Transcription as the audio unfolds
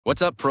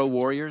What's up, Pro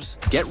Warriors?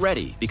 Get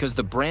ready, because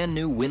the brand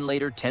new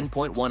Winlator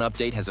 10.1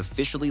 update has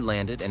officially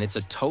landed, and it's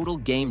a total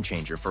game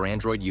changer for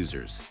Android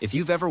users. If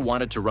you've ever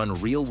wanted to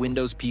run real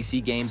Windows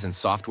PC games and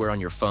software on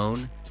your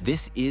phone,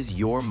 this is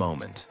your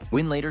moment.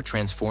 Winlator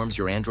transforms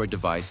your Android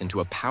device into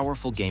a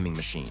powerful gaming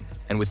machine.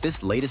 And with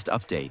this latest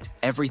update,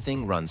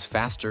 everything runs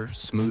faster,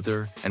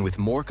 smoother, and with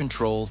more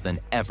control than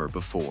ever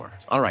before.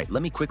 Alright,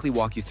 let me quickly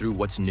walk you through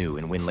what's new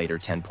in Winlator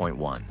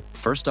 10.1.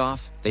 First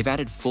off, they've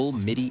added full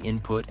MIDI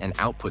input and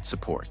output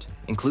support,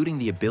 including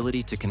the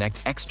ability to connect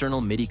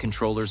external MIDI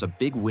controllers, a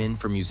big win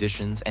for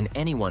musicians and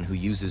anyone who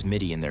uses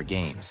MIDI in their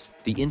games.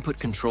 The input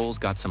controls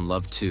got some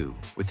love too,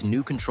 with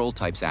new control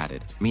types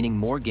added, meaning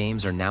more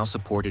games are now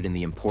supported in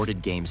the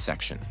imported games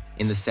section.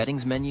 In the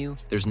settings menu,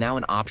 there's now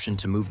an option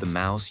to move the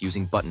mouse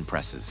using button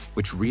presses,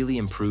 which really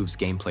improves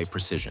gameplay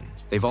precision.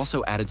 They've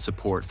also added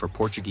support for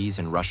Portuguese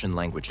and Russian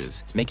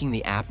languages, making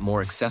the app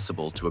more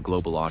accessible to a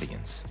global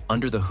audience.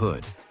 Under the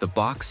hood, the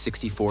Box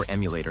 64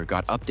 emulator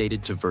got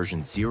updated to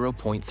version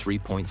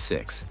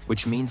 0.3.6,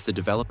 which means the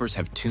developers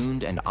have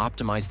tuned and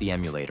optimized the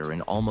emulator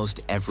in almost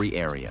every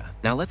area.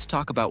 Now let's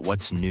talk about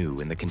what's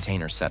new in the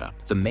container setup.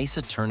 The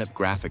Mesa Turnip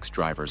graphics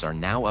drivers are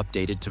now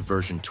updated to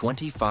version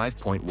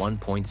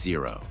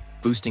 25.1.0.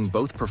 boosting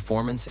both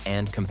performance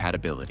and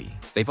compatibility.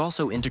 They've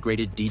also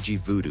integrated DG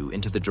Voodoo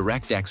into the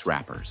DirectX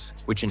wrappers,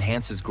 which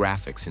enhances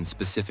graphics in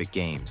specific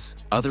games.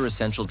 Other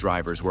essential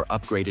drivers were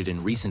upgraded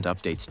in recent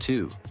updates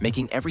too,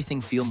 making everything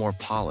feel more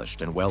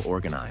polished and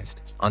well-organized.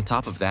 On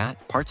top of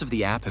that, parts of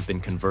the app have been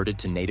converted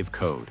to native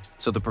code,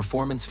 so the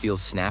performance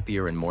feels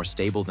snappier and more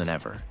stable than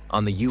ever.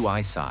 On the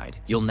UI side,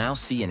 you'll now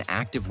see an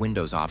active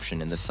Windows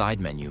option in the side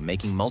menu,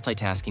 making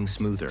multitasking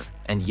smoother.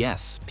 And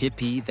yes,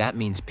 PIP, that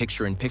means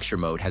picture-in-picture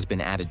mode has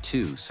been added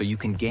too, so you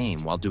can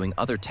game while doing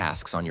other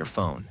tasks on your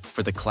phone.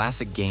 For the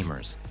classic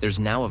gamers, there's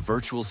now a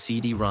virtual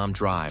CD-ROM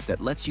drive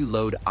that lets you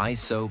load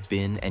ISO,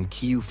 bin, and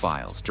KEU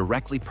files,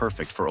 directly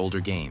perfect for older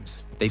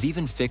games. They've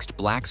even fixed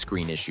black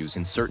screen issues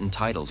in certain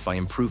titles by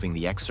improving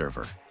the X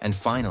server. And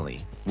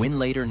finally,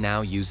 Winlator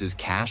now uses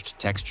cached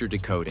texture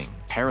decoding,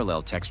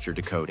 parallel texture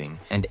decoding,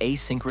 and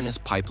asynchronous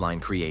pipeline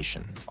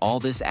creation. All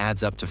this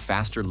adds up to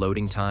faster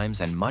loading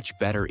times and much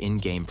better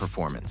in-game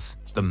performance.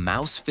 The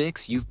mouse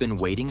fix you've been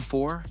waiting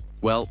for?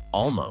 Well,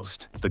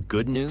 almost. The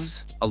good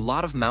news? A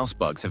lot of mouse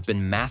bugs have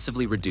been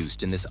massively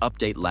reduced, and this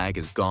update lag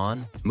is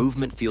gone,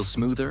 movement feels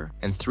smoother,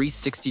 and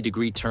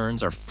 360-degree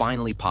turns are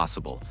finally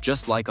possible,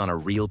 just like on a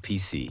real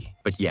PC.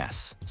 But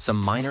yes, some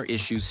minor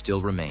issues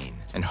still remain,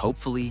 and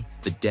hopefully,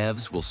 the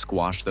devs will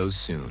squash those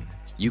soon.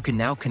 You can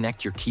now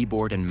connect your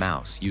keyboard and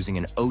mouse using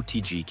an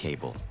OTG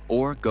cable,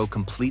 or go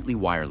completely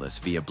wireless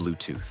via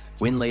Bluetooth.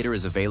 Winlator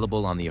is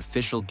available on the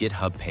official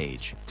GitHub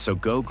page, so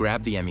go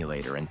grab the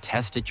emulator and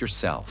test it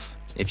yourself.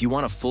 If you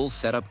want a full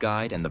setup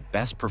guide and the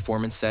best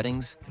performance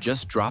settings,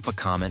 just drop a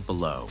comment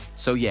below.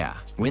 So yeah,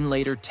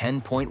 Winlator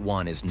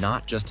 10.1 is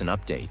not just an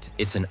update,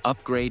 it's an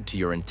upgrade to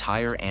your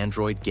entire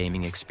Android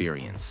gaming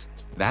experience.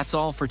 That's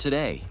all for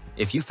today.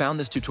 If you found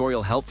this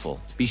tutorial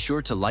helpful, be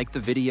sure to like the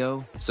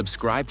video,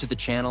 subscribe to the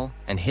channel,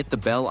 and hit the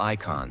bell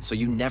icon so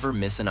you never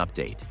miss an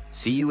update.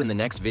 See you in the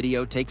next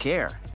video. Take care.